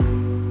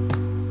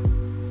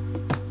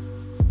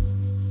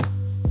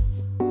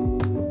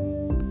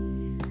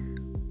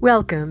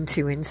Welcome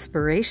to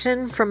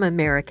Inspiration from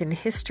American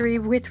History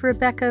with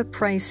Rebecca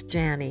Price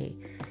Janney.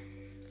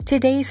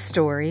 Today's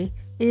story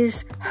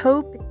is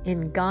Hope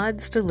in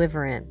God's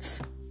Deliverance.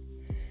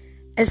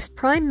 As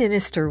Prime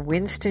Minister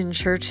Winston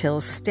Churchill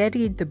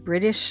steadied the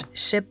British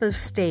ship of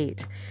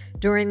state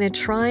during the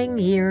trying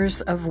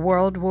years of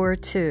World War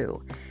II,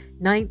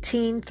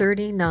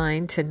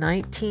 1939 to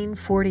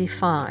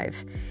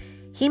 1945,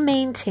 he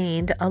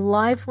maintained a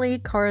lively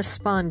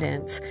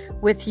correspondence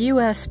with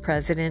U.S.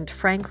 President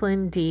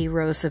Franklin D.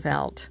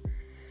 Roosevelt.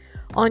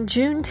 On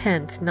June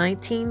 10,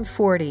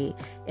 1940,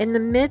 in the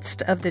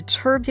midst of the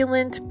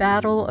turbulent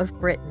Battle of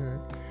Britain,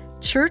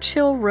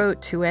 Churchill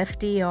wrote to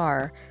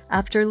FDR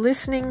after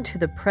listening to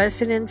the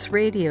president's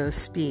radio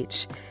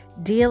speech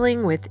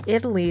dealing with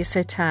Italy's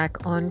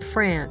attack on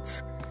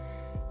France.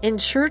 In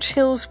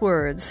Churchill's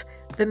words,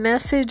 the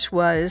message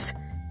was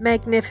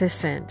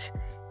magnificent,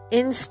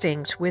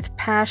 instinct with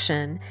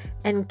passion,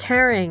 and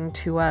carrying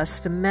to us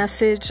the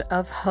message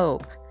of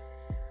hope.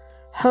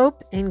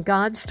 Hope in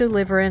God's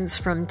deliverance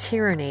from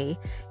tyranny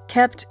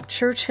kept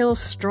Churchill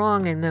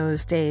strong in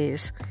those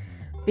days.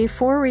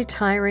 Before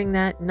retiring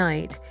that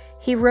night,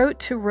 he wrote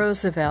to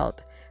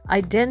Roosevelt,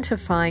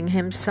 identifying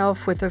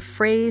himself with a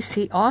phrase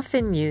he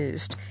often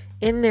used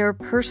in their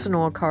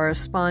personal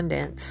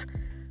correspondence: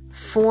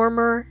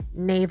 former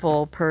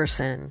naval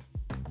person.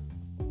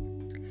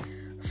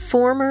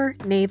 Former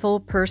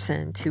naval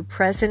person to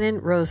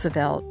President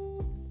Roosevelt.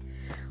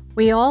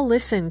 We all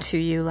listened to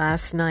you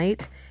last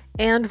night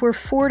and were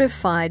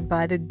fortified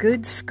by the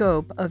good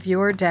scope of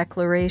your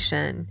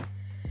declaration.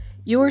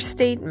 Your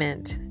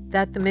statement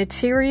that the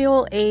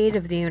material aid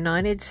of the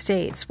United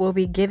States will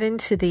be given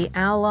to the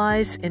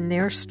Allies in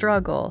their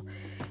struggle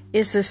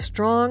is a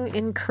strong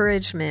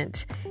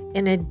encouragement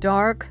in a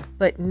dark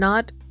but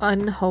not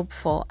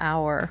unhopeful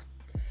hour.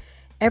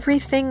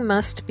 Everything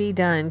must be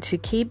done to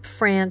keep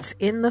France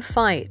in the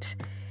fight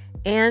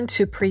and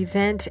to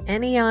prevent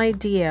any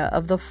idea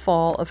of the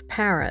fall of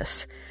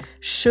Paris,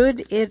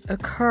 should it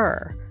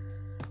occur,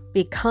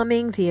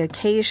 becoming the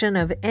occasion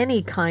of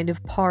any kind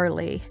of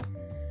parley.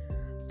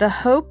 The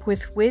hope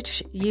with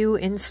which you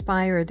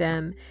inspire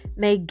them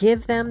may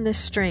give them the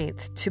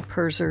strength to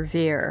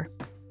persevere.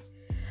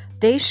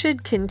 They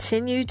should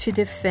continue to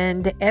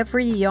defend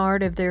every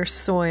yard of their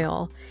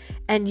soil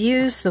and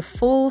use the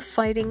full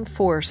fighting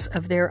force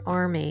of their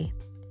army.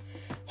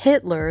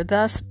 Hitler,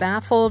 thus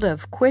baffled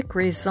of quick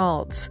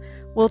results,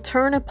 will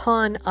turn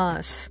upon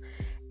us,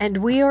 and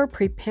we are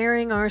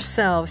preparing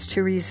ourselves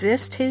to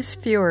resist his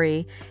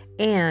fury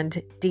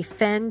and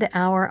defend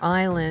our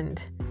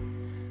island.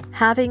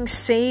 Having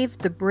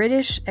saved the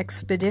British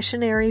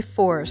Expeditionary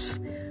Force,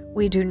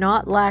 we do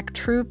not lack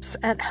troops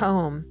at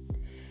home,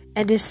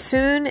 and as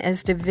soon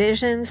as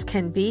divisions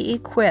can be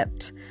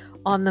equipped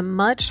on the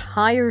much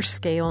higher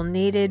scale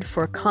needed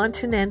for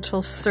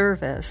continental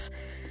service,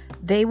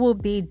 they will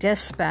be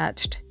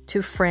dispatched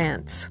to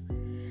France.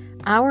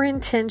 Our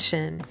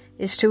intention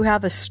is to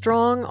have a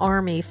strong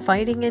army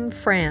fighting in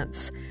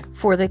France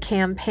for the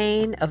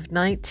campaign of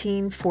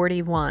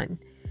 1941.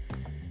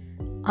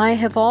 I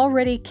have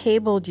already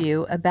cabled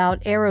you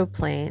about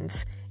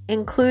aeroplanes,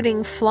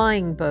 including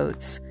flying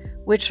boats,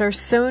 which are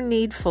so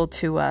needful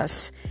to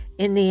us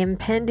in the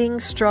impending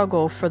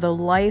struggle for the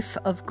life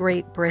of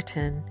Great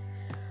Britain.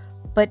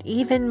 But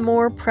even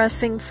more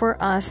pressing for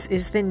us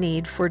is the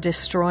need for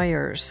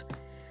destroyers.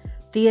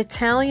 The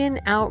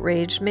Italian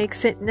outrage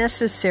makes it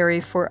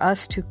necessary for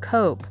us to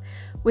cope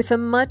with a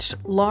much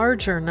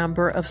larger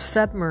number of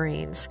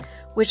submarines,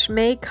 which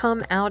may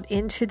come out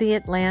into the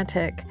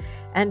Atlantic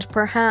and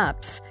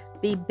perhaps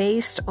be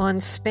based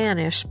on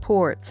Spanish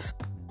ports.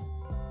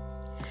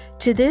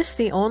 To this,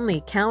 the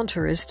only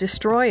counter is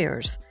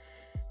destroyers.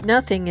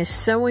 Nothing is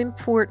so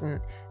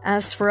important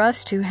as for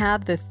us to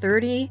have the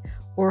 30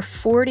 or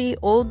 40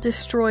 old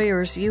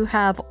destroyers you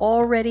have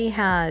already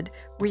had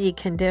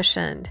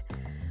reconditioned.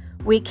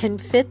 We can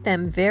fit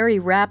them very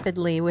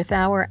rapidly with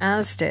our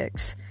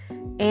Aztecs,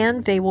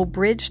 and they will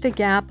bridge the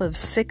gap of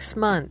 6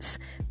 months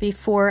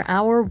before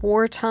our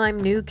wartime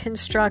new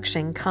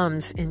construction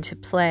comes into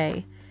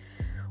play.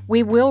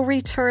 We will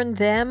return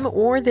them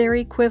or their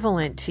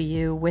equivalent to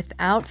you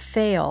without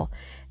fail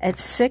at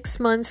 6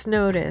 months'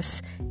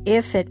 notice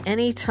if at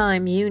any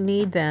time you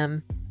need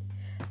them.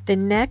 The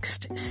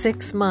next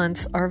 6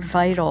 months are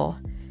vital.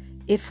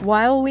 If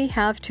while we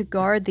have to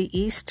guard the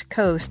East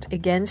Coast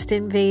against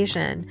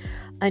invasion,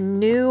 a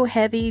new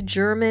heavy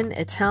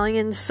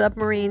German-Italian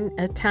submarine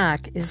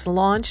attack is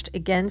launched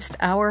against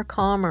our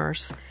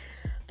commerce,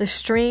 the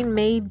strain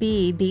may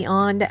be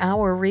beyond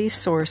our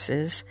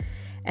resources,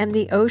 and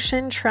the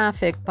ocean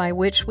traffic by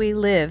which we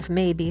live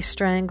may be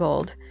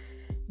strangled.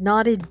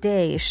 Not a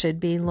day should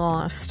be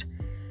lost.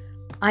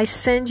 I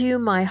send you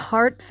my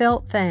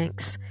heartfelt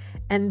thanks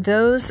and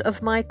those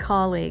of my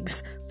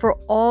colleagues for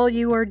all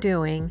you are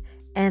doing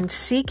and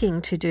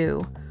seeking to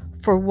do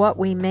for what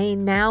we may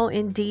now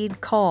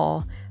indeed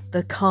call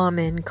the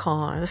common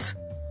cause.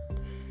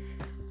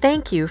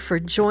 Thank you for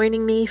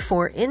joining me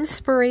for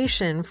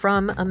Inspiration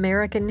from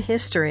American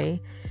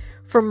History.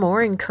 For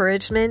more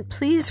encouragement,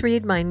 please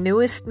read my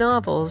newest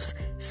novels,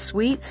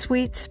 Sweet,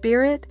 Sweet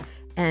Spirit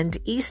and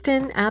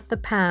Easton at the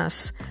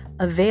Pass,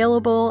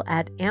 available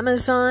at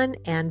Amazon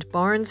and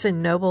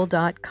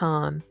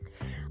BarnesandNoble.com.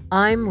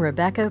 I'm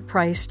Rebecca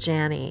Price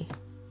Janney.